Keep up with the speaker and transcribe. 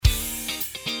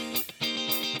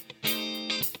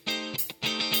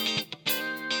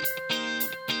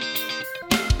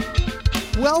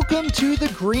Welcome to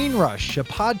The Green Rush, a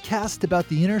podcast about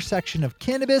the intersection of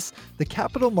cannabis, the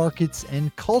capital markets,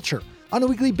 and culture. On a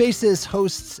weekly basis,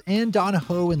 hosts Ann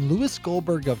Donahoe and Louis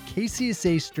Goldberg of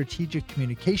KCSA Strategic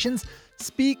Communications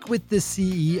speak with the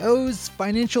CEOs,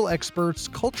 financial experts,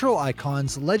 cultural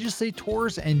icons,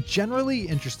 legislators, and generally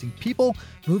interesting people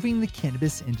moving the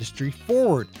cannabis industry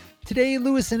forward. Today,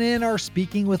 Louis and Ann are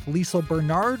speaking with Liesl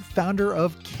Bernard, founder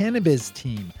of Cannabis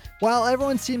Team. While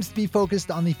everyone seems to be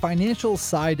focused on the financial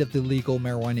side of the legal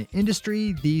marijuana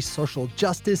industry, the social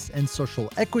justice and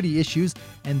social equity issues,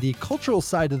 and the cultural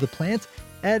side of the plant,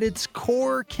 at its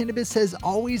core, cannabis has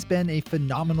always been a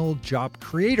phenomenal job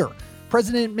creator.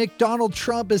 President Donald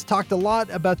Trump has talked a lot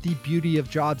about the beauty of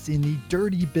jobs in the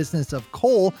dirty business of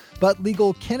coal, but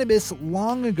legal cannabis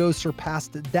long ago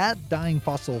surpassed that dying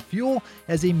fossil fuel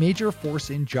as a major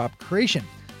force in job creation.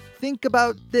 Think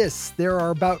about this. There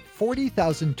are about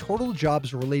 40,000 total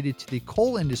jobs related to the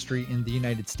coal industry in the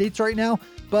United States right now,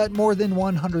 but more than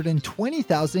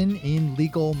 120,000 in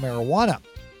legal marijuana.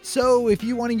 So if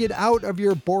you want to get out of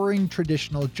your boring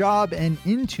traditional job and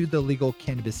into the legal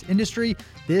cannabis industry,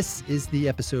 this is the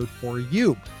episode for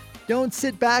you. Don't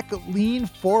sit back, lean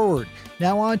forward.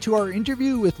 Now on to our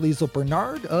interview with Liesl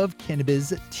Bernard of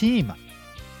Cannabis Team.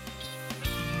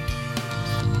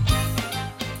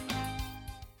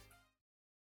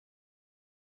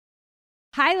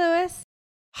 Hi, Louis.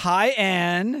 Hi,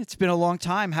 Ann. It's been a long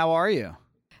time. How are you?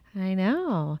 I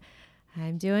know.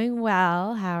 I'm doing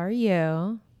well. How are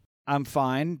you? I'm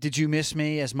fine. Did you miss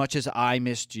me as much as I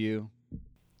missed you?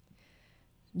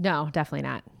 No, definitely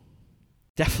not.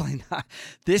 Definitely not.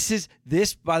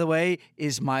 This, by the way,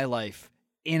 is my life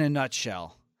in a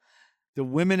nutshell. The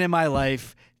women in my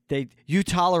life, you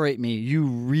tolerate me. You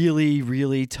really,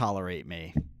 really tolerate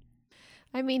me.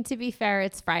 I mean, to be fair,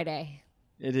 it's Friday.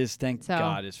 It is. Thank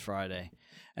God it's Friday.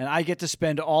 And I get to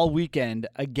spend all weekend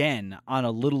again on a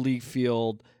Little League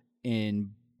field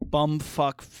in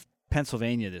bumfuck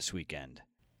Pennsylvania this weekend.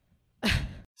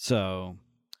 So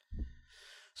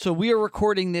we are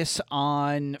recording this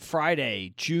on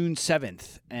Friday, June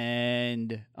 7th,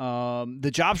 and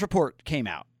the jobs report came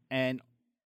out, and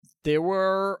there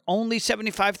were only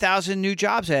 75,000 new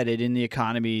jobs added in the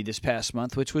economy this past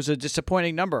month, which was a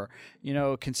disappointing number. You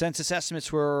know, consensus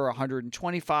estimates were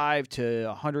 125 to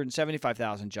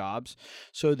 175,000 jobs.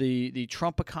 So the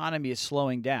Trump economy is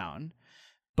slowing down,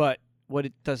 but what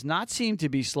it does not seem to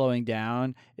be slowing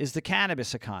down is the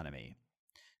cannabis economy.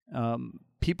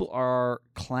 People are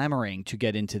clamoring to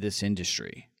get into this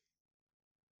industry.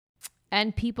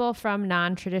 And people from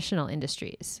non-traditional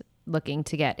industries looking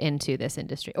to get into this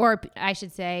industry, or I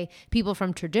should say people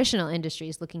from traditional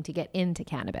industries looking to get into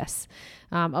cannabis.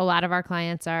 A lot of our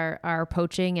clients are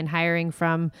poaching and hiring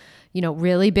from,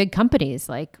 really big companies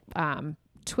like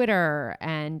Twitter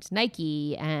and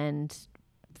Nike and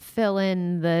fill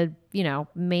in the,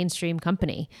 mainstream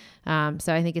company.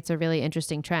 So I think it's a really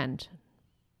interesting trend.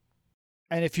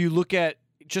 And if you look at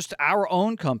just our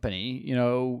own company,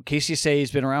 KCSA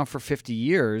has been around for 50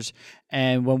 years.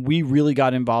 And when we really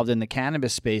got involved in the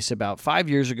cannabis space about 5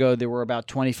 years ago, there were about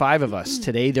 25 of us.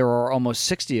 Today, there are almost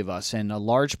 60 of us. And a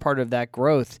large part of that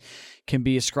growth can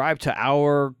be ascribed to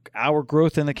our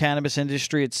growth in the cannabis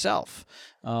industry itself.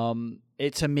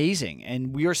 It's amazing.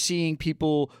 And we are seeing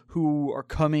people who are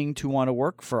coming to want to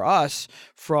work for us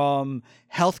from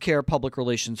healthcare public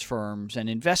relations firms and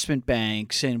investment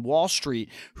banks and Wall Street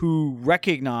who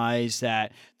recognize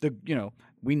that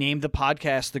we named the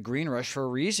podcast The Green Rush for a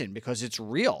reason, because it's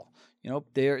real.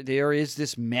 There is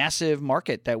this massive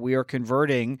market that we are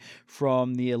converting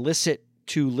from the illicit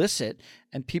to licit,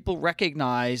 and people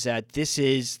recognize that this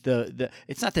is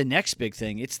it's not the next big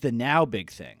thing, it's the now big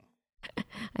thing.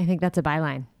 I think that's a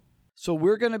byline. So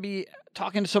we're going to be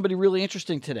talking to somebody really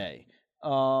interesting today.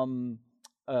 As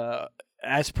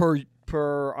per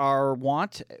our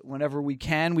want, whenever we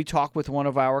can, we talk with one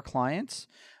of our clients.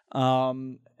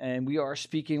 And we are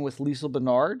speaking with Liesl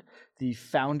Bernard, the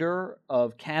founder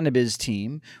of Cannabis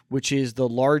Team, which is the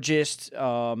largest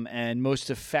and most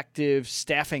effective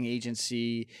staffing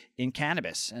agency in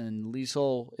cannabis. And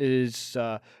Liesl is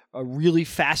a really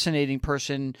fascinating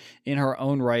person in her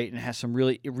own right and has some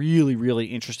really, really, really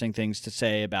interesting things to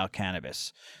say about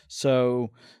cannabis.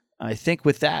 So I think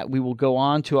with that, we will go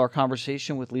on to our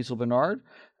conversation with Liesl Bernard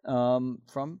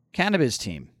from Cannabis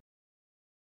Team.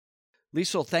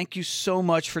 Liesl, thank you so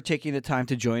much for taking the time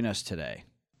to join us today.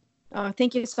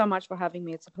 Thank you so much for having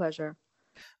me. It's a pleasure.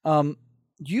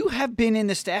 You have been in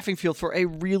the staffing field for a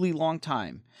really long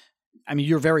time. I mean,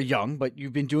 you're very young, but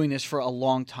you've been doing this for a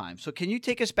long time. So can you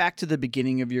take us back to the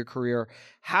beginning of your career?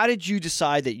 How did you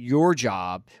decide that your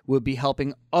job would be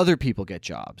helping other people get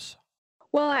jobs?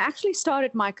 Well, I actually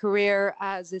started my career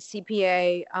as a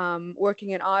CPA, working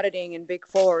in auditing in Big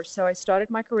Four. So I started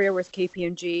my career with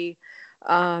KPMG,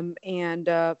 and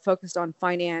focused on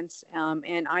finance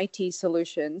and IT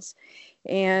solutions.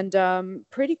 And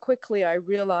pretty quickly, I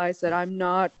realized that I'm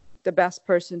not the best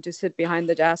person to sit behind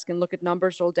the desk and look at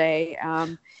numbers all day.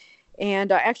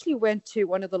 And I actually went to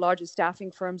one of the largest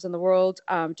staffing firms in the world,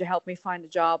 to help me find a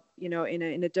job, in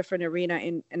a different arena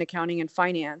in accounting and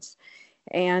finance.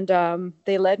 And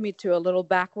they led me to a little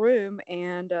back room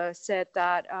and said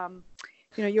that,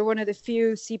 you're one of the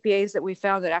few CPAs that we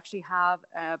found that actually have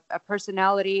a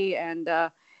personality and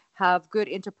have good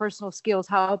interpersonal skills.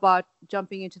 How about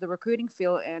jumping into the recruiting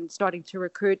field and starting to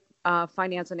recruit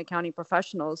finance and accounting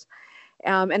professionals?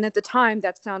 And at the time,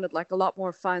 that sounded like a lot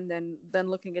more fun than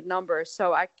looking at numbers.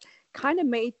 So I kind of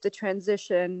made the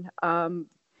transition,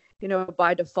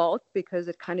 by default, because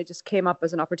it kind of just came up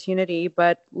as an opportunity,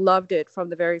 but loved it from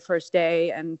the very first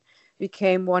day and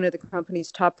became one of the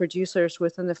company's top producers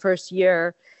within the first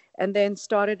year. And then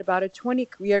started about a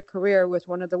 20-year career with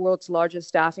one of the world's largest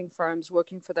staffing firms,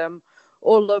 working for them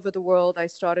all over the world. I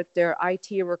started their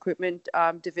IT recruitment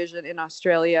division in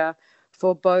Australia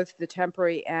for both the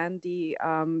temporary and the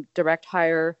direct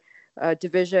hire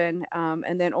division,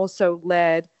 and then also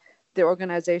led the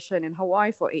organization in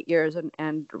Hawaii for 8 years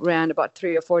and ran about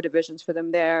 3 or 4 divisions for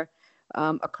them there,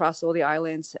 across all the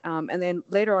islands. And then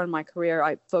later on in my career,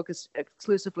 I focused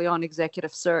exclusively on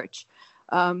executive search.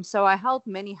 So I held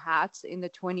many hats in the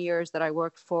 20 years that I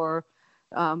worked for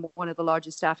one of the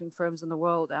largest staffing firms in the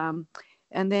world.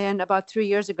 And then about 3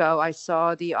 years ago, I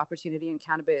saw the opportunity in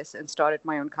cannabis and started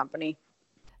my own company.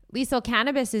 Liesl,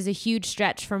 cannabis is a huge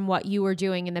stretch from what you were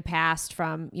doing in the past,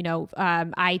 from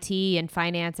IT and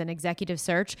finance and executive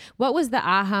search. What was the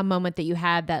aha moment that you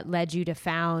had that led you to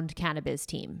found Cannabis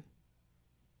Team?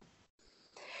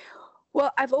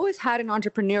 Well, I've always had an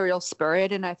entrepreneurial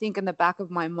spirit, and I think in the back of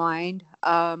my mind,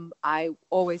 I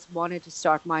always wanted to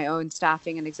start my own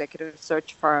staffing and executive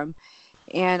search firm,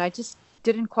 and I just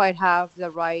didn't quite have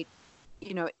the right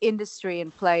industry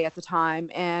in play at the time.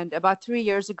 And about 3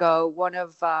 years ago, one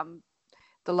of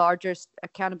the largest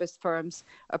cannabis firms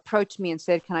approached me and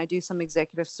said, can I do some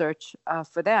executive search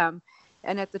for them?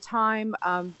 And at the time,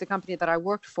 the company that I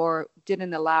worked for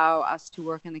didn't allow us to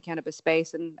work in the cannabis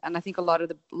space. And I think a lot of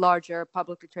the larger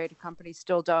publicly traded companies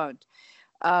still don't.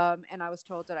 And I was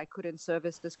told that I couldn't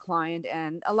service this client,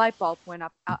 and a light bulb went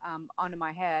up onto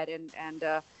my head, and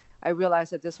I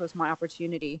realized that this was my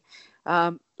opportunity.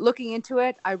 Looking into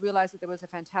it, I realized that there was a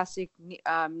fantastic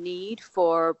need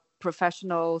for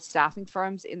professional staffing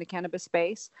firms in the cannabis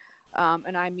space.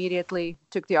 And I immediately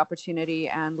took the opportunity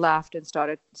and left and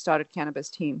started Cannabis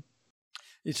Team.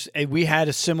 We had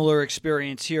a similar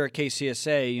experience here at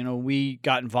KCSA. We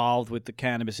got involved with the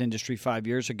cannabis industry 5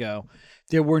 years ago.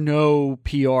 There were no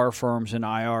PR firms and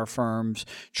IR firms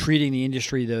treating the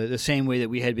industry the same way that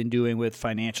we had been doing with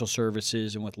financial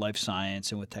services and with life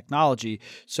science and with technology.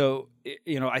 So,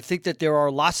 I think that there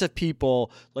are lots of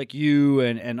people like you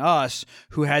and us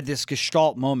who had this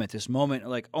gestalt moment,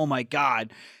 like, oh my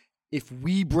God, if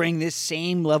we bring this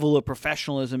same level of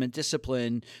professionalism and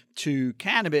discipline to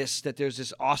cannabis, that there's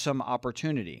this awesome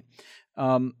opportunity.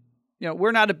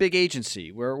 We're not a big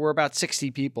agency. We're about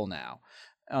 60 people now.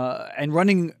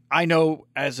 And I know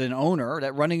as an owner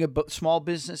that running a small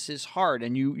business is hard,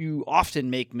 and you often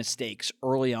make mistakes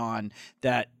early on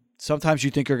that sometimes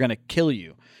you think are going to kill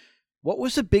you. What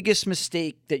was the biggest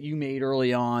mistake that you made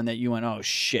early on that you went, oh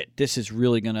shit, this is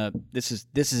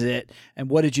it? And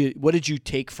what did you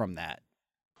take from that?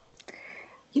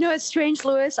 It's strange,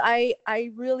 Louis. I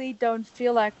really don't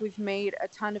feel like we've made a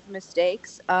ton of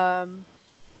mistakes.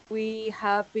 We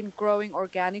have been growing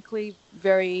organically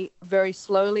very, very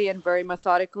slowly and very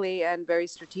methodically and very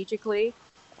strategically.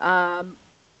 As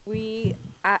we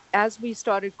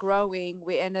started growing,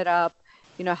 we ended up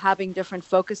having different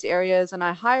focus areas, and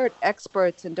I hired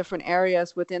experts in different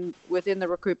areas within the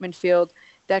recruitment field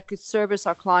that could service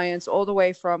our clients all the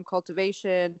way from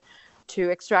cultivation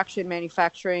to extraction,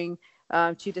 manufacturing,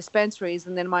 to dispensaries.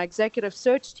 And then my executive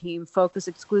search team focused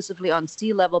exclusively on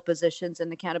C-level positions in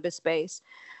the cannabis space.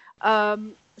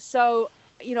 So,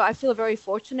 I feel very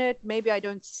fortunate. Maybe I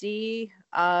don't see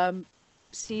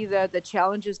the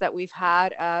challenges that we've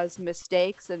had as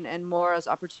mistakes and more as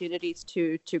opportunities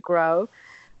to grow.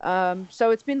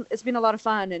 So it's been a lot of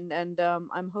fun, and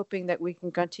I'm hoping that we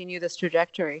can continue this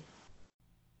trajectory.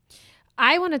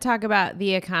 I want to talk about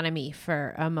the economy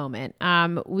for a moment.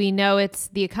 We know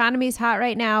the economy's hot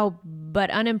right now, but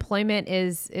unemployment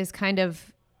is kind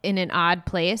of in an odd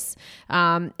place.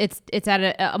 It's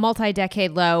at a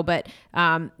multi-decade low, but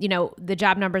the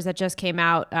job numbers that just came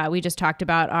out, we just talked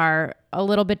about, are a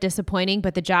little bit disappointing,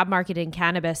 but the job market in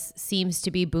cannabis seems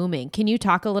to be booming. Can you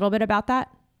talk a little bit about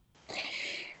that?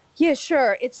 Yeah,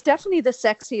 sure. It's definitely the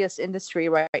sexiest industry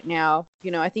right now.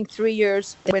 I think 3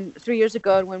 years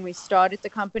ago when we started the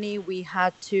company, we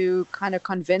had to kind of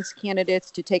convince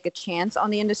candidates to take a chance on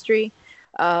the industry,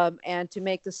 and to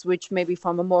make the switch maybe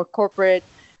from a more corporate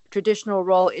traditional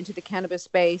role into the cannabis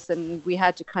space. And we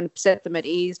had to kind of set them at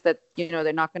ease that,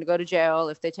 they're not going to go to jail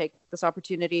if they take this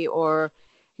opportunity, or,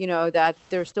 that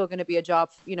there's still going to be a job,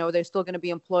 they're still going to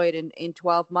be employed in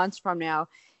 12 months from now.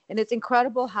 And it's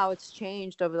incredible how it's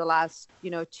changed over the last,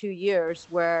 2 years,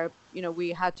 where,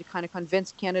 we had to kind of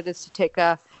convince candidates to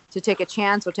take a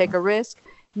chance or take a risk.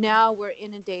 Now we're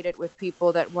inundated with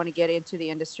people that want to get into the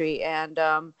industry, and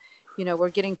we're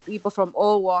getting people from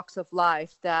all walks of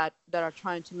life that are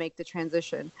trying to make the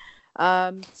transition.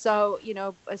 So,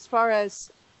 as far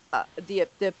as the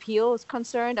appeal is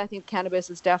concerned, I think cannabis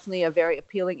is definitely a very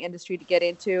appealing industry to get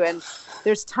into, and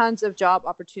there's tons of job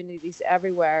opportunities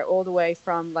everywhere, all the way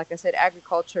from, like I said,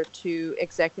 agriculture to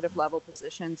executive level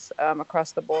positions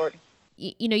across the board.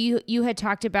 You had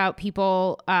talked about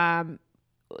people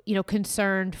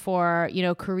concerned for,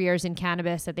 careers in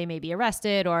cannabis, that they may be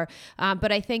arrested, or,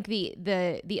 but I think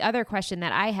the other question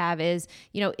that I have is,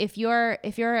 if you're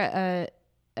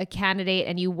a candidate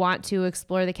and you want to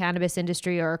explore the cannabis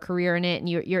industry or a career in it, and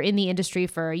you're in the industry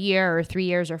for a year or 3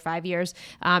 years or 5 years,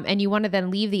 and you want to then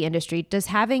leave the industry, does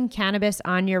having cannabis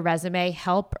on your resume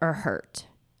help or hurt,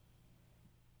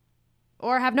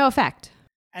 or have no effect?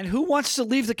 And who wants to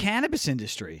leave the cannabis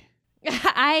industry?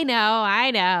 I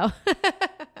know.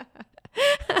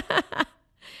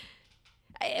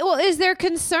 Well, is there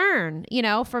concern,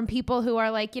 from people who are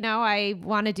like, I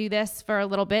want to do this for a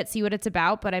little bit, see what it's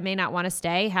about, but I may not want to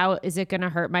stay. How is it going to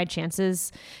hurt my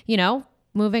chances,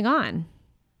 moving on?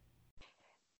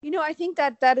 I think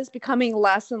that is becoming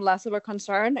less and less of a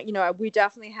concern. We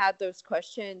definitely had those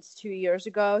questions 2 years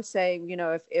ago, saying,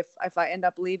 if I end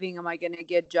up leaving, am I going to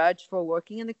get judged for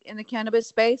working in the cannabis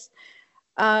space?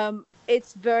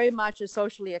 It's very much a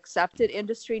socially accepted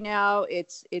industry now.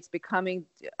 It's becoming,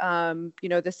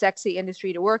 the sexy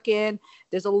industry to work in.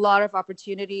 There's a lot of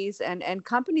opportunities, and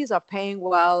companies are paying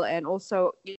well, and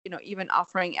also, even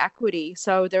offering equity.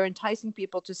 So they're enticing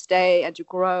people to stay and to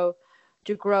grow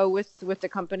with the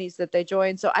companies that they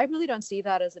join. So I really don't see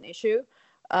that as an issue.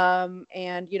 And,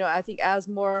 I think as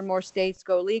more and more states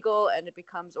go legal, and it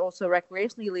becomes also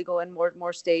recreationally legal in more and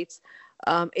more states,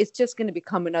 it's just going to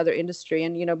become another industry.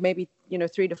 And, maybe,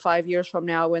 3 to 5 years from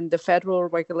now, when the federal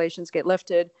regulations get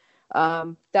lifted,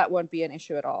 that won't be an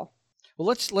issue at all.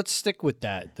 Well, let's stick with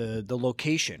that, the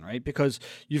location, right? Because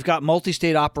you've got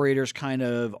multi-state operators kind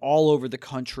of all over the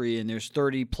country, and there's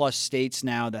 30 plus states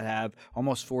now that have,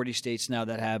 almost 40 states now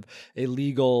that have a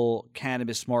legal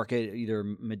cannabis market, either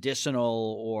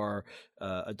medicinal or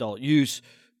adult use.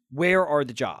 Where are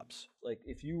the jobs? Like,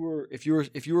 if you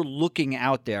were looking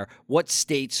out there, what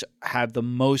states have the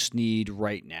most need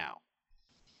right now?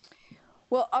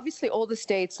 Well, obviously, all the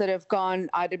states that have gone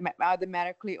either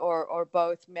medically or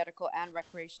both medical and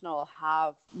recreational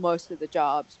have most of the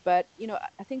jobs. But,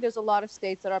 I think there's a lot of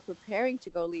states that are preparing to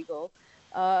go legal.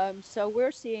 So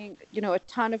we're seeing, a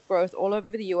ton of growth all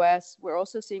over the U.S. We're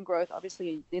also seeing growth,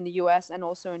 obviously, in the U.S. and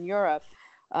also in Europe.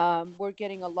 We're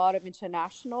getting a lot of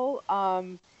international,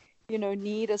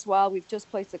 need as well. We've just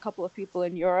placed a couple of people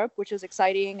in Europe, which is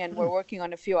exciting. And we're working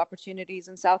on a few opportunities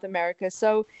in South America.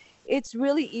 So it's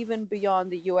really even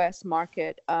beyond the U.S.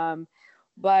 market.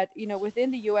 But, within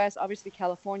the U.S., obviously,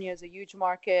 California is a huge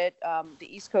market.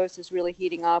 The East Coast is really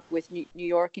heating up with New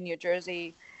York and New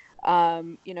Jersey,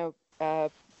 going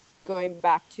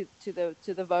back to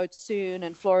the vote soon.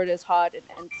 And Florida is hot,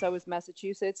 and so is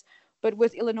Massachusetts. But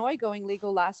with Illinois going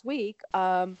legal last week,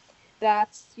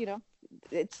 that's,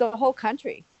 it's the whole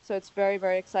country. So it's very,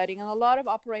 very exciting. And a lot of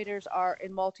operators are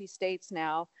in multi-states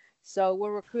now. So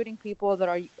we're recruiting people that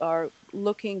are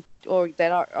looking, or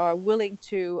that are willing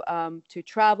to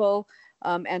travel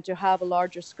and to have a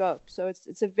larger scope. So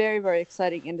it's a very, very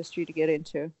exciting industry to get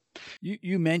into.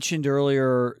 You mentioned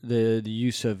earlier the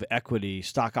use of equity,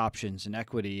 stock options and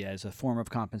equity as a form of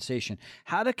compensation.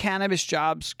 How do cannabis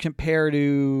jobs compare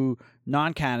to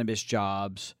non-cannabis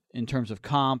jobs in terms of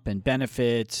comp and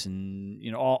benefits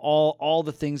and all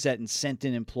the things that incent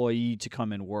an employee to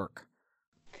come and work?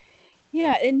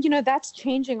 Yeah, and that's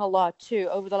changing a lot too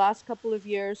over the last couple of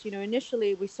years.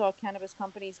 Initially we saw cannabis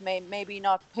companies maybe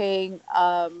not paying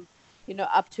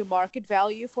up to market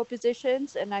value for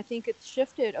positions. And I think it's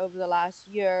shifted over the last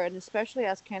year, and especially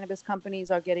as cannabis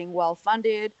companies are getting well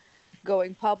funded,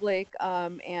 going public,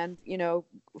 and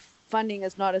funding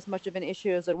is not as much of an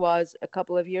issue as it was a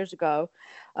couple of years ago.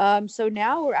 So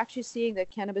now we're actually seeing that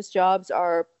cannabis jobs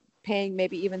are paying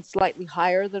maybe even slightly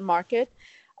higher than market.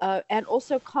 And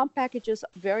also comp packages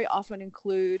very often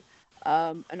include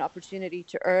an opportunity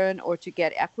to earn or to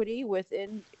get equity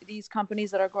within these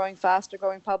companies that are growing fast or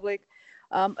going public.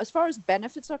 As far as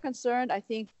benefits are concerned, I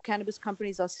think cannabis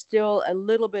companies are still a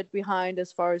little bit behind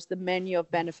as far as the menu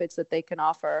of benefits that they can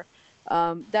offer.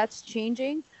 That's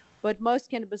changing, but most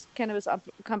cannabis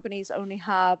companies only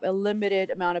have a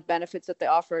limited amount of benefits that they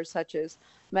offer, such as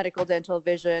medical, dental,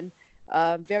 vision.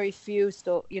 Very few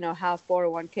still, have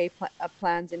 401k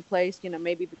plans in place,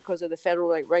 maybe because of the federal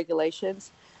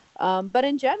regulations. But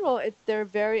in general, they're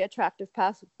very attractive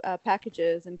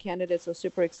packages, and candidates are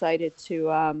super excited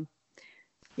to,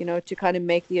 to kind of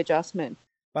make the adjustment.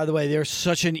 By the way, there's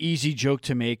such an easy joke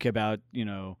to make about,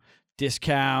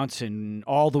 discounts and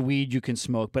all the weed you can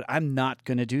smoke, but I'm not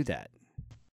going to do that.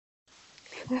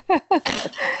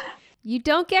 You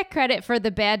don't get credit for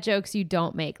the bad jokes you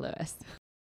don't make, Louis.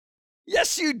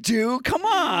 Yes, you do. Come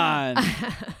on.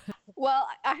 Well,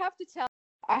 I have to tell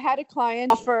I had a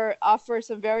client offer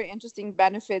some very interesting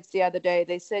benefits the other day.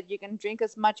 They said you can drink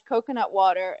as much coconut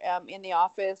water in the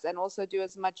office and also do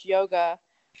as much yoga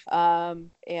and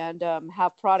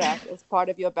have product as part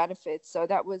of your benefits. So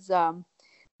that was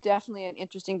definitely an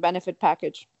interesting benefit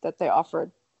package that they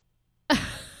offered.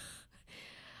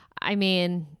 I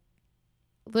mean,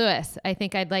 Louis, I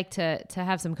think I'd like to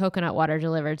have some coconut water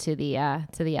delivered to the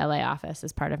LA office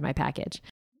as part of my package.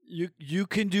 You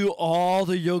can do all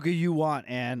the yoga you want,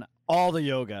 Anne. All the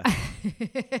yoga.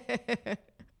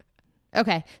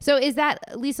 Okay. So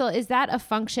Liesl, is that a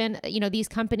function, these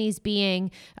companies being,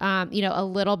 a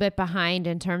little bit behind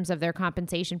in terms of their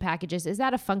compensation packages? Is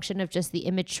that a function of just the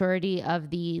immaturity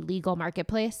of the legal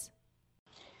marketplace?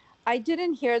 I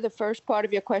didn't hear the first part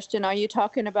of your question. Are you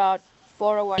talking about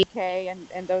 401k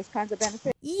and those kinds of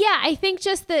benefits? Yeah, I think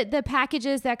just the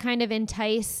packages that kind of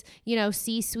entice,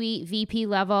 C-suite, VP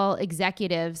level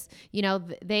executives,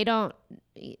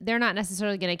 they're not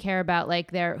necessarily going to care about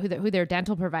like who their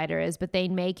dental provider is, but they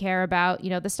may care about,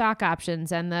 the stock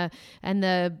options and the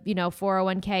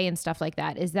 401k and stuff like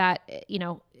that. Is that,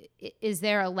 is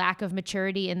there a lack of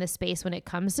maturity in the space when it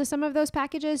comes to some of those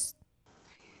packages?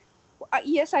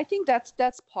 Yes, I think that's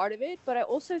part of it, but I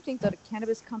also think that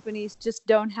cannabis companies just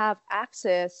don't have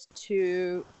access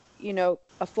to, a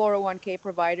 401k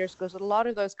providers, because a lot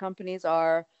of those companies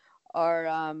are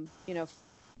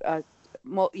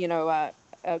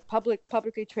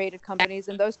publicly traded companies,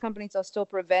 and those companies are still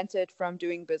prevented from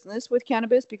doing business with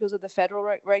cannabis because of the federal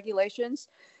regulations.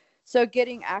 So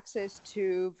getting access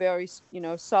to very,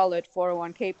 solid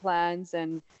 401k plans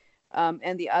and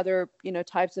the other,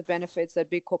 types of benefits that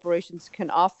big corporations can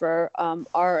offer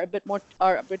are a bit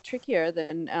trickier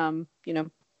than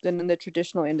in the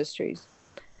traditional industries.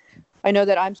 I know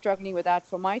that I'm struggling with that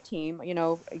for my team.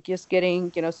 Just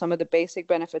getting some of the basic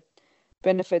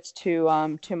benefits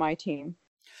to my team.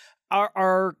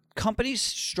 Are companies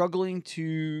struggling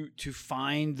to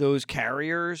find those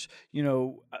carriers?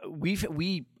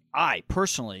 I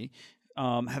personally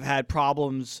have had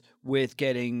problems with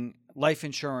getting life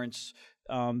insurance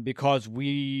because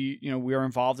we are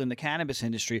involved in the cannabis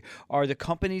industry. Are the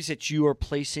companies that you are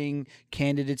placing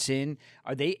candidates in,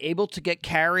 are they able to get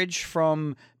carriage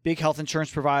from big health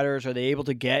insurance providers? Are they able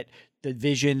to get the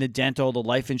vision, the dental, the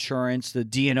life insurance, the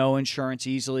D&O insurance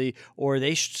easily, or are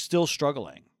they still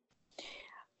struggling?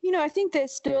 I think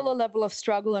there's still a level of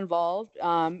struggle involved,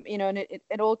 and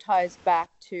it all ties back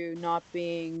to not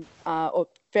being, or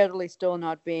federally still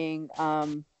not being,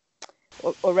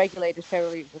 or regulated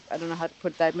federally. I don't know how to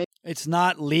put that. Maybe it's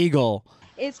not legal.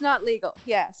 It's not legal,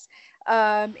 yes.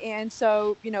 And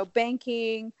so,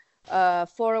 banking,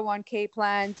 401k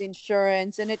plans,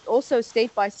 insurance, and it also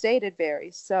state by state, it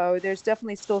varies. So there's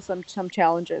definitely still some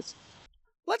challenges.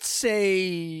 Let's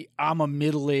say I'm a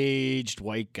middle-aged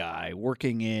white guy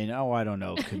working in,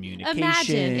 communications,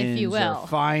 imagine, if you will, or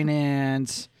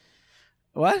finance.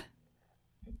 What?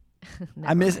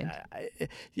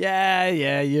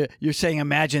 You're saying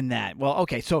imagine that. Well,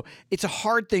 okay, so it's a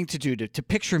hard thing to do to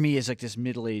picture me as like this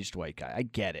middle-aged white guy. I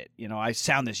get it. I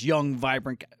sound this young,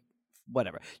 vibrant guy.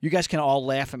 Whatever. You guys can all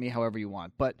laugh at me however you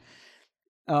want, but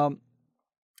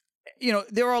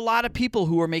there are a lot of people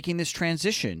who are making this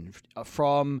transition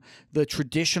from the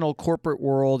traditional corporate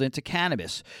world into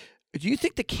cannabis. Do you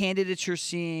think the candidates you're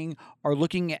seeing are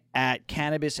looking at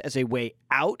cannabis as a way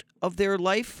out of their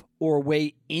life or a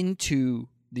way into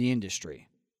the industry?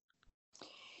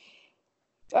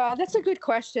 That's a good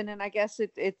question, and I guess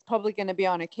it's probably going to be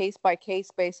on a case by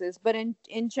case basis. But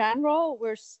in general,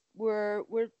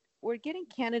 we're getting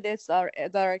candidates that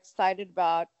are excited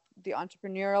about the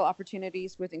entrepreneurial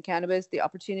opportunities within cannabis, the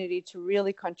opportunity to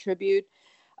really contribute.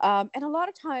 And a lot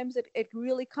of times it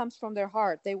really comes from their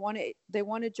heart. They want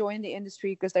to join the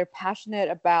industry because they're passionate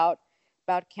about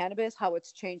cannabis, how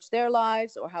it's changed their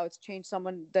lives or how it's changed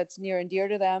someone that's near and dear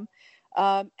to them.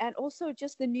 And also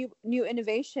just the new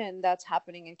innovation that's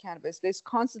happening in cannabis. There's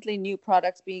constantly new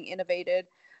products being innovated,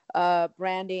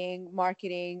 branding,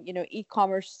 marketing,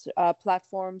 e-commerce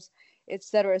platforms,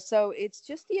 etc. So it's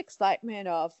just the excitement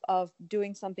of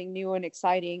doing something new and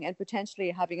exciting and potentially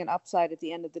having an upside at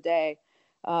the end of the day.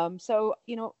 So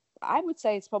I would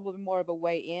say it's probably more of a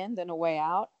way in than a way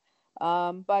out.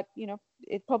 But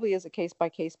it probably is a case by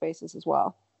case basis as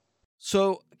well.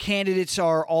 So candidates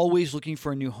are always looking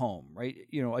for a new home, right?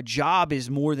 A job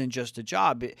is more than just a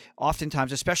job.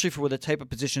 Oftentimes, especially for the type of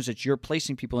positions that you're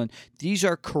placing people in, these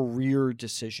are career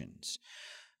decisions.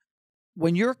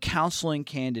 When you're counseling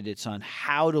candidates on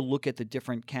how to look at the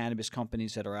different cannabis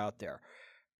companies that are out there,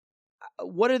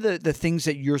 what are the things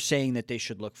that you're saying that they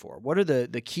should look for? What are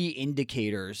the key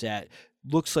indicators that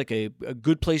looks like a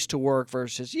good place to work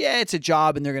versus, yeah, it's a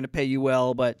job and they're going to pay you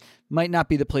well, but might not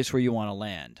be the place where you want to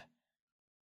land?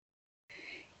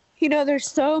 There's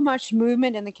so much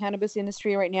movement in the cannabis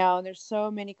industry right now, and there's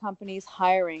so many companies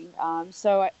hiring.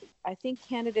 So I think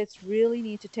candidates really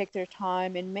need to take their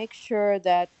time and make sure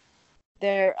that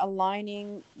they're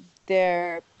aligning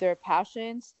their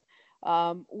passions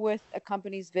with a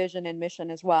company's vision and mission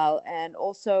as well, and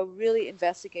also really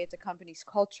investigate the company's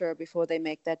culture before they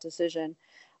make that decision.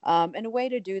 And a way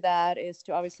to do that is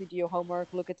to obviously do your homework,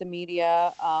 look at the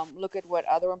media, look at what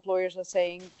other employers are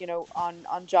saying,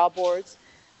 on job boards.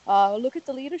 Look at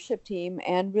the leadership team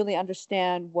and really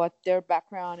understand what their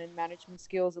background and management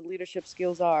skills and leadership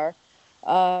skills are.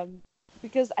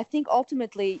 Because I think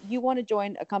ultimately you want to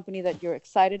join a company that you're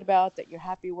excited about, that you're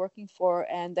happy working for,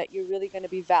 and that you're really going to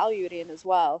be valued in as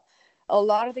well. A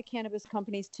lot of the cannabis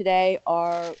companies today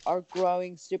are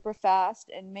growing super fast,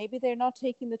 and maybe they're not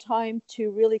taking the time to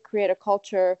really create a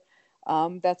culture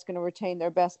that's going to retain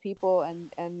their best people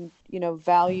and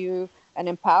value and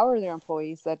empower their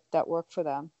employees that work for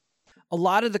them. A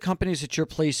lot of the companies that you're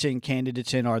placing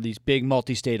candidates in are these big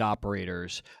multi-state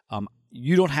operators.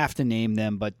 You don't have to name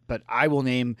them, but I will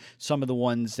name some of the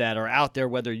ones that are out there,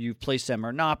 whether you've placed them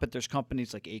or not. But there's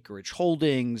companies like Acreage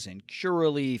Holdings and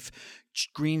Curaleaf,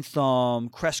 Green Thumb,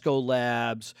 Cresco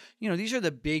Labs. These are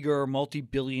the bigger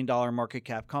multi-billion-dollar market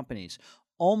cap companies.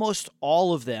 Almost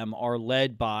all of them are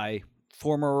led by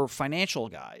former financial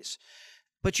guys.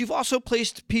 But you've also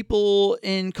placed people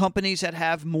in companies that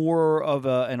have more of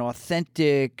an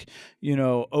authentic,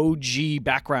 OG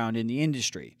background in the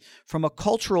industry. From a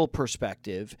cultural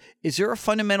perspective, is there a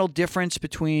fundamental difference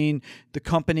between the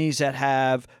companies that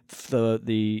have the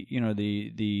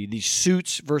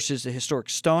suits versus the historic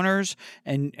stoners?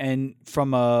 And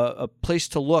from a place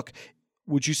to look,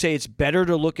 would you say it's better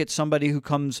to look at somebody who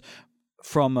comes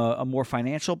from a more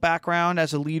financial background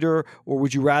as a leader, or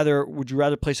would you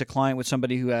rather place a client with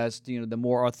somebody who has the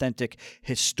more authentic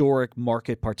historic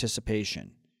market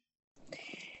participation?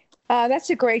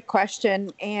 That's a great question,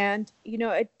 and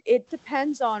it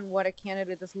depends on what a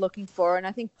candidate is looking for. And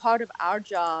I think part of our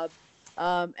job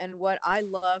and what I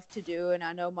love to do, and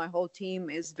I know my whole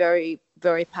team is very,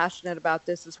 very passionate about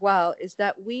this as well, is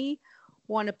that we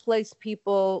want to place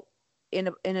people in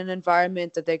an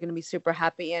environment that they're going to be super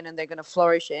happy in and they're going to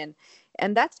flourish in.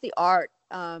 And that's the art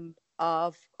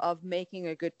of making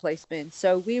a good placement.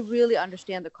 So we really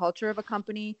understand the culture of a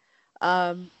company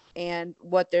and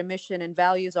what their mission and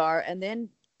values are, and then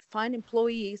find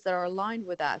employees that are aligned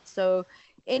with that. So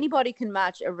anybody can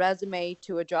match a resume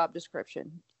to a job description.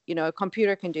 A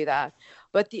computer can do that.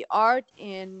 But the art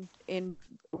in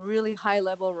really high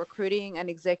level recruiting and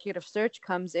executive search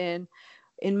comes in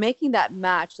making that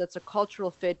match that's a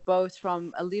cultural fit, both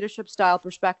from a leadership style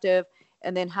perspective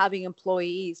and then having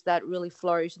employees that really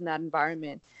flourish in that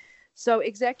environment. So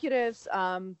executives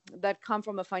that come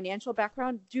from a financial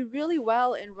background do really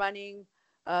well in running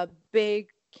big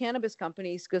cannabis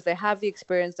companies because they have the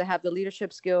experience, they have the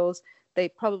leadership skills, they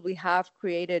probably have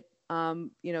created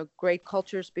great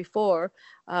cultures before,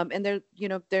 and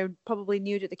they're probably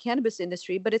new to the cannabis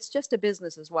industry, but it's just a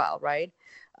business as well, right?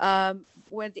 On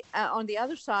the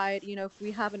other side, if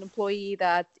we have an employee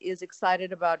that is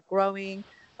excited about growing,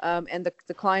 and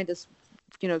the client is,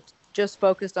 just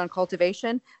focused on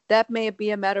cultivation, that may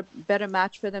be a better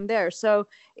match for them there. So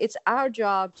it's our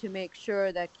job to make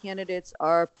sure that candidates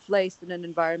are placed in an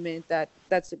environment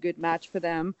that's a good match for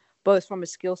them, both from a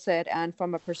skill set and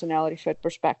from a personality fit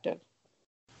perspective.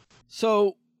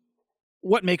 So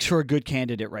what makes for a good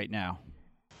candidate right now?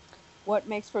 What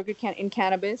makes for a good candidate in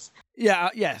cannabis?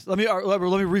 Yes. Let me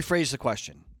rephrase the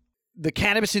question. The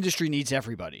cannabis industry needs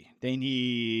everybody. They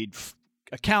need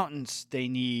accountants. They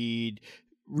need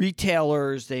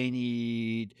retailers. They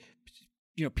need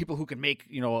people who can make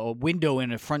a window in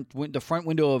the front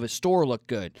window of a store look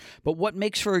good. But what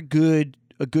makes for a good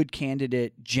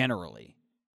candidate generally?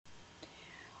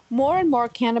 More and more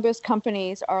cannabis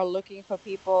companies are looking for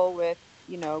people with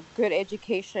good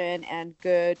education and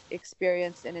good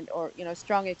experience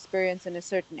strong experience in a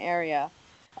certain area.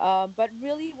 But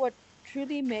really, what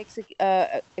truly makes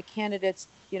a candidate,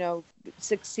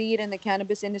 succeed in the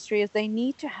cannabis industry is they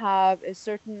need to have a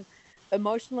certain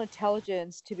emotional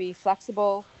intelligence to be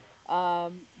flexible,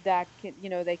 that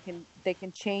they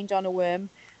can change on a whim,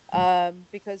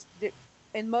 because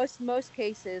in most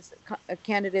cases,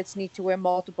 candidates need to wear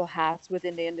multiple hats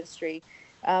within the industry.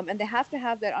 And they have to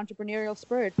have that entrepreneurial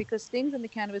spirit, because things in the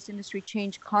cannabis industry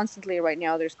change constantly right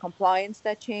now. There's compliance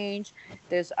that change,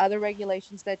 there's other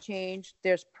regulations that change,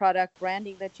 there's product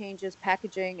branding that changes,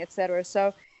 packaging, etc.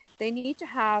 So they need to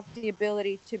have the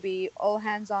ability to be all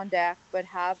hands on deck, but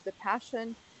have the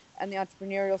passion and the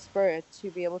entrepreneurial spirit to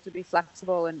be able to be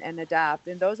flexible and adapt.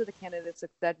 And those are the candidates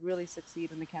that really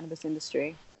succeed in the cannabis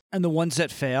industry. And the ones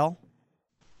that fail?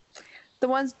 The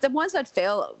ones that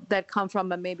fail, that come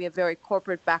from maybe a very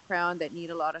corporate background, that need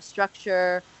a lot of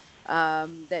structure,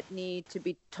 that need to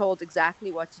be told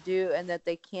exactly what to do, and that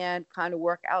they can't kind of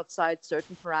work outside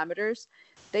certain parameters,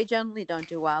 they generally don't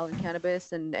do well in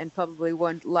cannabis, and probably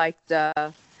won't like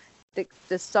the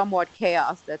somewhat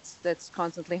chaos that's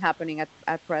constantly happening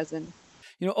at present.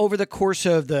 Over the course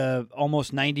of the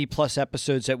almost 90 plus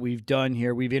episodes that we've done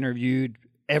here, we've interviewed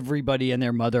everybody and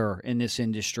their mother in this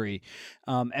industry.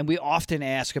 And we often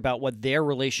ask about what their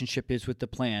relationship is with the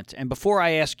plant. And before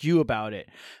I ask you about it,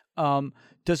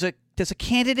 does a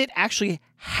candidate actually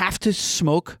have to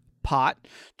smoke pot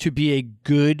to be a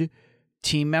good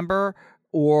team member?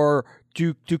 Or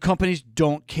do companies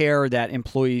don't care that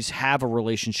employees have a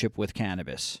relationship with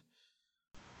cannabis?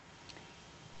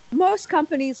 Most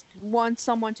companies want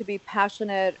someone to be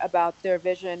passionate about their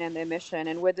vision and their mission,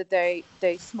 and whether they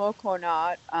smoke or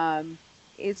not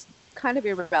is kind of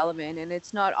irrelevant. And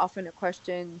it's not often a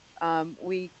question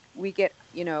we get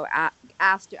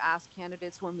asked to ask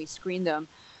candidates when we screen them.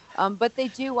 But they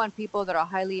do want people that are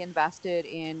highly invested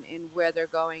in where they're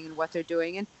going and what they're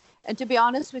doing. And to be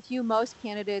honest with you, most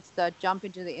candidates that jump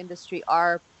into the industry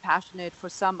are passionate for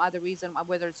some other reason,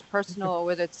 whether it's personal or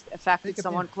whether it's affected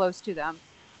someone close to them.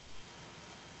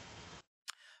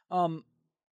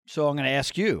 So I'm going to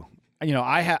ask you.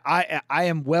 I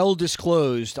am well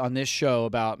disclosed on this show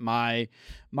about my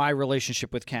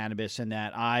relationship with cannabis, and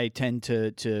that I tend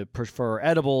to prefer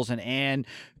edibles. And Anne,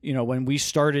 when we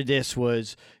started this,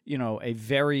 was a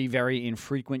very, very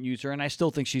infrequent user, and I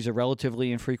still think she's a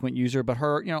relatively infrequent user. But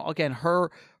her, again,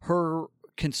 her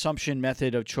consumption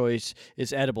method of choice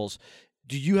is edibles.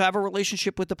 Do you have a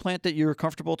relationship with the plant that you're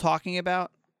comfortable talking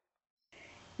about?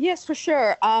 Yes, for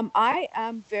sure. I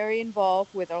am very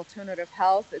involved with alternative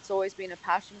health. It's always been a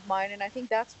passion of mine. And I think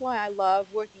that's why I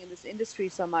love working in this industry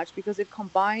so much, because it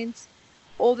combines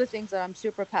all the things that I'm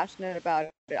super passionate about.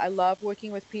 I love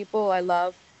working with people. I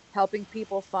love helping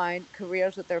people find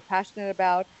careers that they're passionate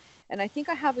about. And I think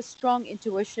I have a strong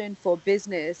intuition for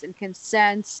business and can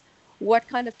sense what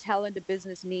kind of talent a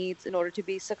business needs in order to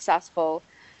be successful.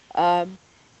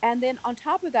 And then on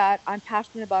top of that, I'm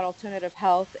passionate about alternative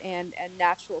health and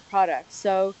natural products.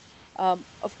 So,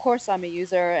 of course, I'm a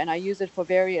user, and I use it for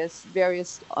various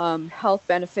health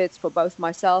benefits for both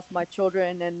myself, my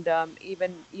children, and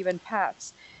even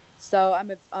pets. So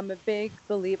I'm a big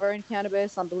believer in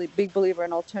cannabis. I'm a big believer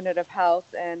in alternative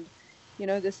health, and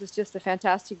this is just a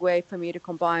fantastic way for me to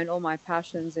combine all my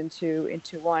passions into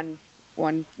one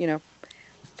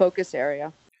focus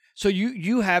area. So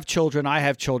you have children, I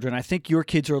have children. I think your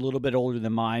kids are a little bit older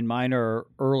than mine. Mine are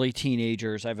early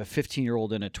teenagers. I have a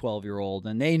 15-year-old and a 12-year-old,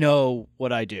 and they know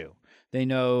what I do. They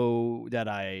know that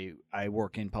I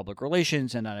work in public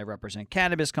relations and that I represent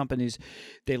cannabis companies.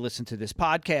 They listen to this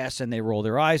podcast and they roll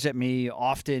their eyes at me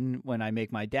often when I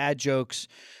make my dad jokes.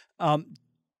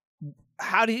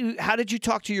 How did you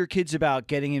talk to your kids about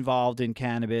getting involved in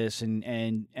cannabis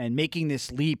and making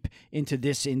this leap into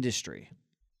this industry?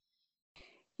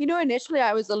 Initially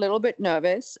I was a little bit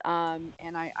nervous, and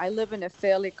I live in a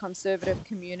fairly conservative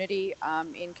community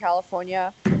in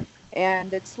California.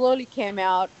 And it slowly came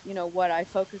out, what I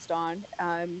focused on.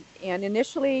 And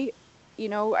initially,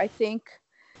 I think,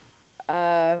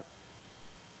 uh,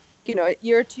 a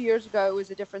year or 2 years ago, it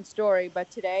was a different story. But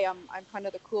today, I'm kind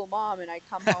of the cool mom, and I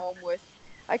come home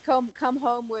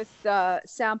with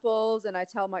samples, and I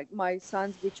tell my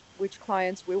sons which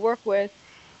clients we work with.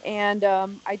 And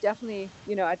I definitely,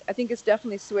 I think it's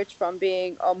definitely switched from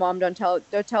being, oh, mom, don't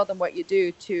tell them what you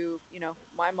do, to,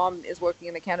 my mom is working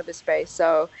in the cannabis space.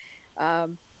 So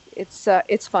um,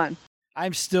 it's fun.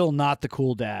 I'm still not the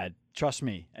cool dad. Trust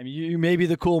me. I mean, you may be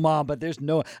the cool mom, but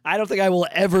I don't think I will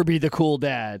ever be the cool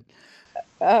dad.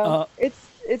 Uh,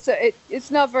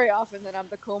 It's not very often that I'm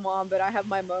the cool mom, but I have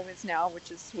my moments now,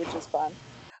 which is fun.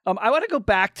 I want to go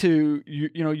back to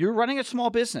you're running a small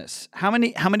business. How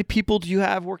many people do you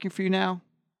have working for you now?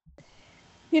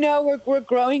 We're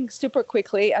growing super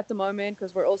quickly at the moment,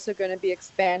 because we're also going to be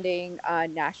expanding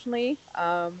nationally.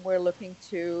 We're looking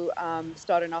to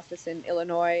start an office in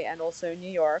Illinois and also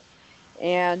New York.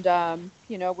 And,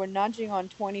 we're nudging on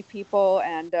 20 people,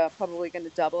 and probably going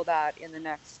to double that in the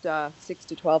next 6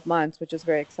 to 12 months, which is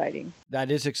very exciting. That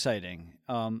is exciting.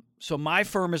 So my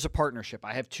firm is a partnership.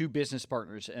 I have two business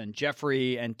partners, and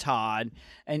Jeffrey and Todd,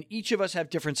 and each of us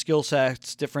have different skill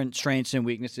sets, different strengths and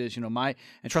weaknesses. And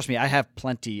trust me, I have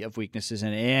plenty of weaknesses,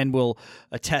 and Ann will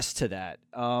attest to that.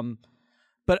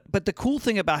 But the cool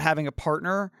thing about having a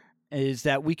partner is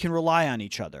that we can rely on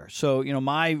each other. So,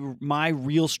 my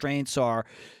real strengths are,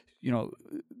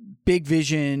 big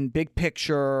vision, big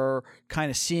picture,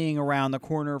 kind of seeing around the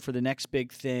corner for the next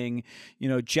big thing.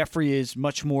 Jeffrey is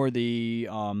much more the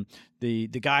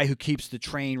guy who keeps the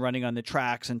train running on the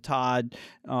tracks, and Todd,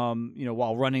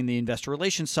 while running the investor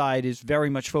relations side, is very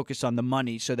much focused on the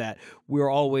money, so that we're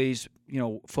always,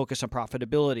 focused on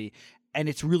profitability. And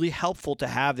it's really helpful to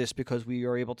have this, because we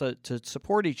are able to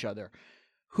support each other.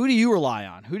 Who do you rely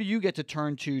on? Who do you get to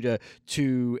turn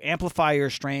to amplify your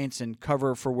strengths and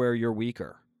cover for where you're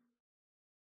weaker?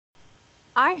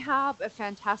 I have a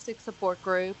fantastic support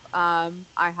group. I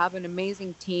have an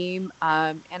amazing team,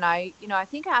 and I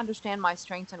think I understand my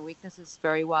strengths and weaknesses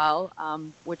very well.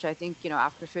 Which I think,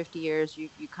 after 50 years, you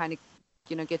kind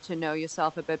of, get to know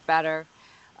yourself a bit better.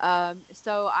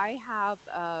 So I have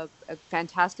a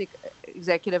fantastic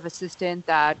executive assistant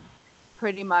that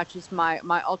pretty much is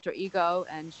my alter ego,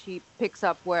 and she picks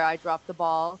up where I drop the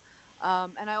ball.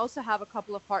 And I also have a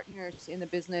couple of partners in the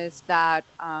business that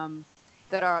have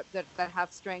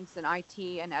strengths in IT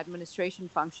and administration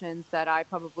functions that I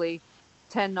probably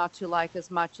tend not to like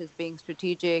as much as being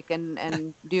strategic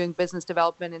and doing business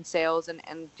development and sales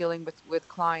and dealing with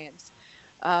clients.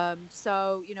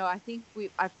 So, I think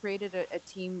I've created a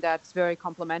team that's very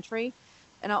complementary.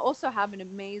 And I also have an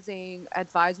amazing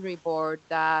advisory board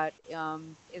that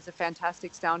is a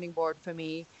fantastic sounding board for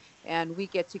me. And we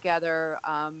get together,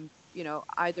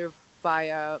 either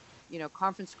via,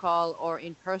 conference call or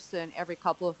in person every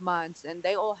couple of months. And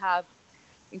they all have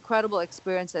incredible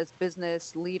experience as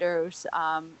business leaders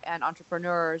and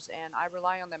entrepreneurs. And I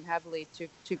rely on them heavily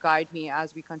to guide me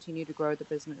as we continue to grow the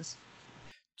business.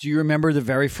 Do you remember the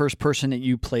very first person that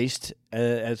you placed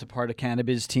as a part of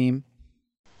Cannabis team?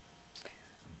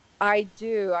 I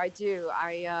do.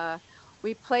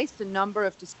 We placed a number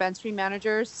of dispensary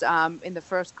managers in the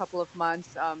first couple of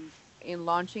months in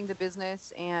launching the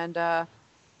business, and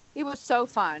it was so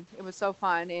fun. It was so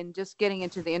fun, and just getting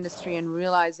into the industry and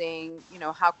realizing,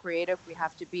 how creative we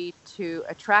have to be to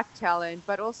attract talent,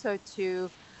 but also to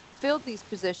fill these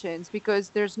positions, because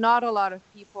there's not a lot of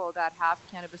people that have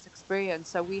cannabis experience.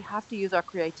 So we have to use our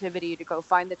creativity to go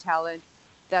find the talent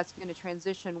that's going to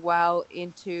transition well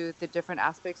into the different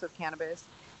aspects of cannabis.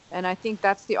 And I think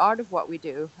that's the art of what we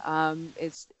do.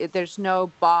 There's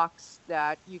no box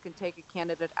that you can take a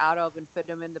candidate out of and fit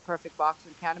them in the perfect box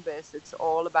in cannabis. It's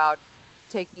all about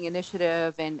taking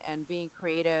initiative and being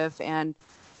creative and,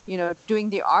 doing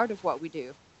the art of what we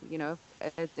do,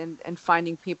 and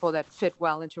finding people that fit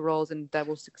well into roles and that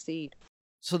will succeed.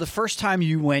 So the first time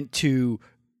you went to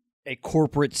a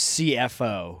corporate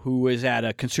CFO who was at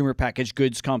a consumer packaged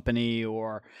goods company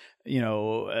or,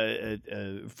 a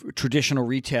traditional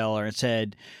retailer and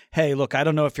said, "Hey, look, I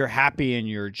don't know if you're happy in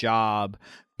your job,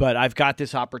 but I've got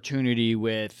this opportunity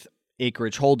with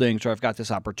Acreage Holdings, or I've got this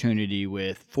opportunity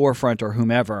with Forefront or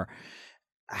whomever."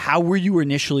 How were you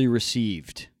initially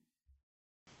received?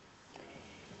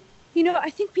 I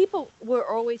think people were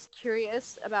always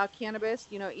curious about cannabis,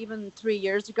 even 3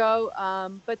 years ago.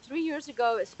 But 3 years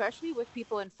ago, especially with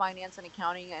people in finance and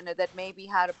accounting and that maybe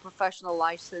had a professional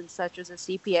license, such as a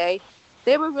CPA,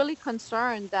 they were really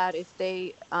concerned that if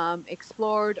they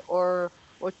explored or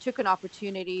or took an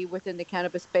opportunity within the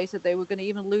cannabis space that they were going to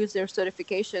even lose their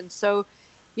certification. So,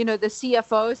 the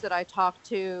CFOs that I talked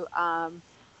to,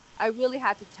 I really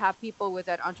had to tap people with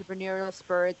that entrepreneurial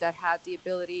spirit that had the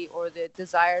ability or the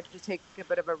desire to take a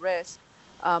bit of a risk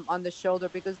on the shoulder,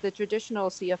 because the traditional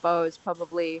CFOs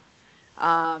probably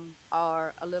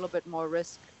are a little bit more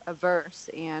risk averse,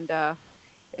 and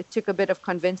it took a bit of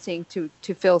convincing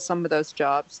to fill some of those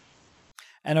jobs.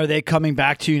 And are they coming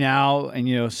back to you now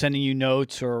and, sending you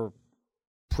notes or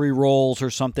pre-rolls or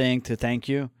something to thank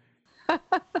you?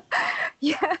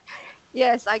 Yeah.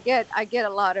 Yes, I get a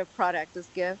lot of product as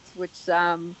gifts, which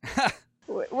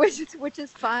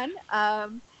is fun.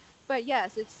 But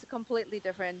yes, it's a completely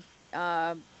different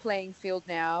playing field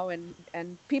now,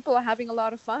 and people are having a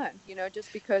lot of fun,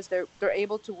 just because they're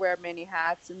able to wear many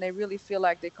hats, and they really feel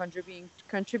like they're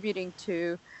contributing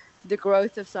to the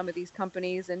growth of some of these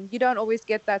companies. And you don't always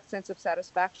get that sense of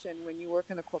satisfaction when you work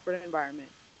in the corporate environment.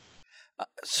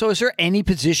 So is there any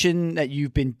position that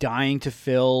you've been dying to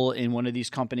fill in one of these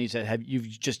companies that you've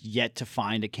just yet to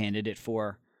find a candidate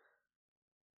for?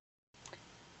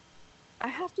 I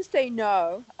have to say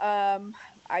no. I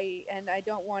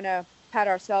don't want to pat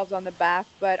ourselves on the back,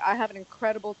 but I have an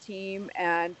incredible team,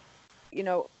 and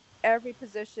every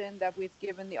position that we've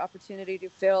given the opportunity to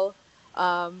fill,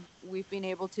 we've been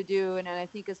able to do, and I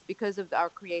think it's because of our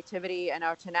creativity and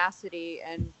our tenacity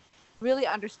and really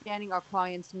understanding our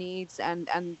clients' needs and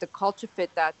the culture fit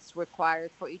that's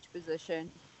required for each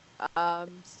position.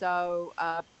 So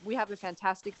we have a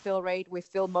fantastic fill rate. We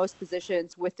fill most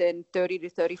positions within 30 to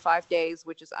 35 days,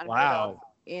 which is unheard of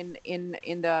in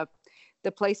the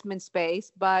placement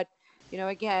space. But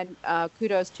again,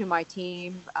 kudos to my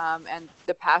team and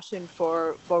the passion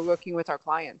for working with our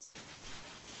clients.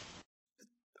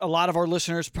 A lot of our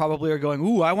listeners probably are going,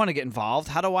 "Ooh, I want to get involved.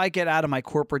 How do I get out of my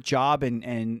corporate job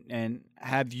and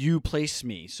have you place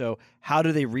me?" So how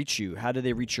do they reach you? How do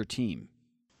they reach your team?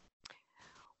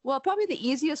 Well, probably the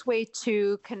easiest way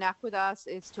to connect with us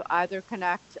is to either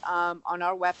connect on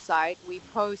our website. We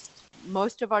post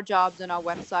most of our jobs on our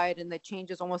website, and that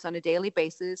changes almost on a daily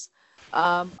basis.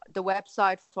 The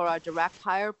website for our direct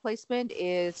hire placement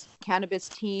is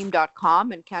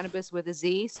cannabisteam.com, and cannabis with a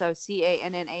Z, so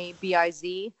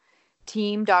CANNABIZ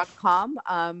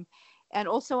team.com. And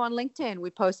also on LinkedIn.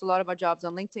 We post a lot of our jobs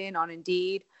on LinkedIn, on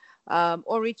Indeed,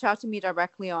 or reach out to me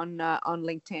directly on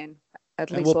LinkedIn at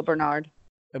Liesl Bernard.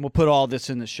 And we'll put all this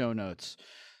in the show notes.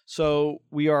 So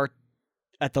we are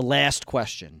at the last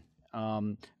question.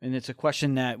 And it's a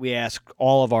question that we ask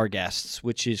all of our guests,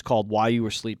 which is called Why You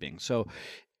Were Sleeping. So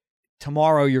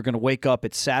tomorrow you're going to wake up,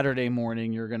 it's Saturday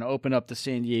morning, you're going to open up the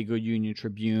San Diego Union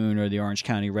Tribune or the Orange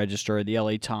County Register or the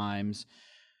LA Times.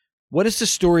 What is the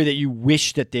story that you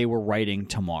wish that they were writing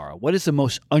tomorrow? What is the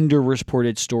most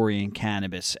underreported story in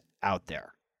cannabis out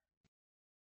there?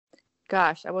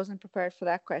 Gosh, I wasn't prepared for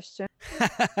that question.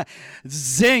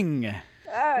 Zing!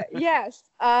 Yes.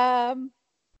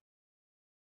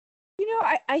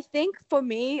 I think for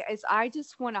me is I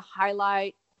just want to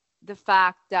highlight the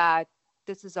fact that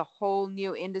this is a whole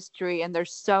new industry, and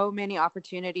there's so many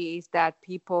opportunities that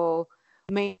people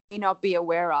may not be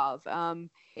aware of.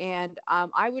 And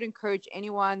I would encourage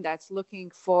anyone that's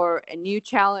looking for a new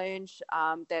challenge,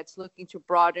 that's looking to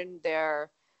broaden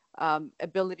their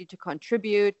ability to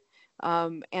contribute,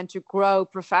 and to grow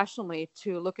professionally,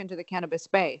 to look into the cannabis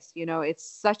space. It's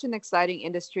such an exciting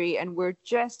industry, and we're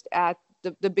just at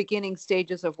the beginning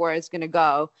stages of where it's going to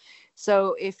go.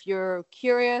 So if you're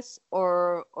curious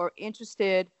or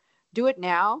interested, do it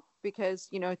now, because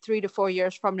 3 to 4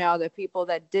 years from now, the people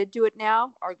that did do it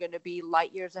now are going to be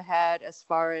light years ahead as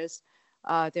far as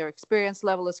their experience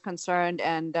level is concerned,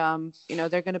 and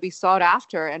they're going to be sought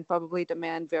after and probably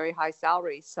demand very high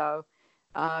salaries. So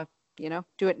do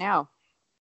it now.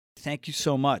 Thank you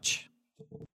so much.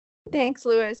 Thanks,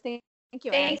 Louis. Thank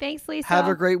you, Anne. Thanks, Lisa. Have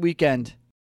a great weekend.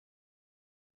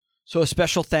 So a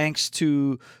special thanks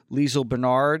to Liesl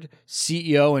Bernard,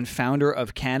 CEO and founder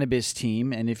of Cannabis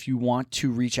Team. And if you want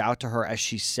to reach out to her, as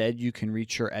she said, you can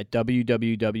reach her at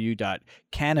www.cannabiz,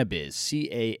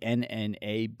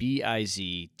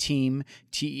 CANNABIZ, team,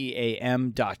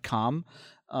 TEAM.com.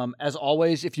 As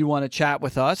always, if you want to chat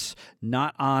with us,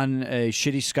 not on a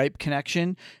shitty Skype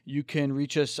connection, you can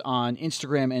reach us on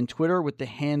Instagram and Twitter with the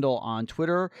handle on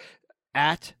Twitter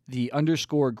at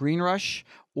 @_GreenRush,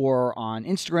 or on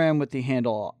Instagram with the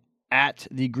handle at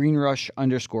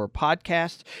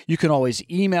 @TheGreenRush_podcast. You can always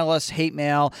email us hate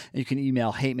mail, and you can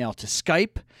email hate mail to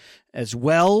Skype as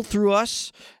well through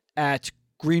us at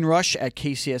Green Rush at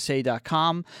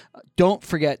kcsa.com. Don't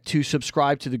forget to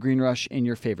subscribe to the Green Rush in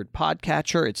your favorite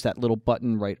podcatcher. It's that little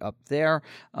button right up there.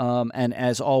 And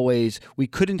as always, we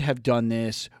couldn't have done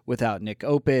this without Nick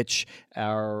Opich,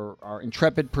 our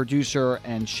intrepid producer,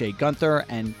 and Shay Gunther.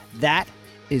 And that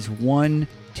is one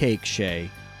take, Shay.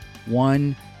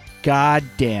 One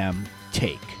goddamn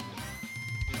take.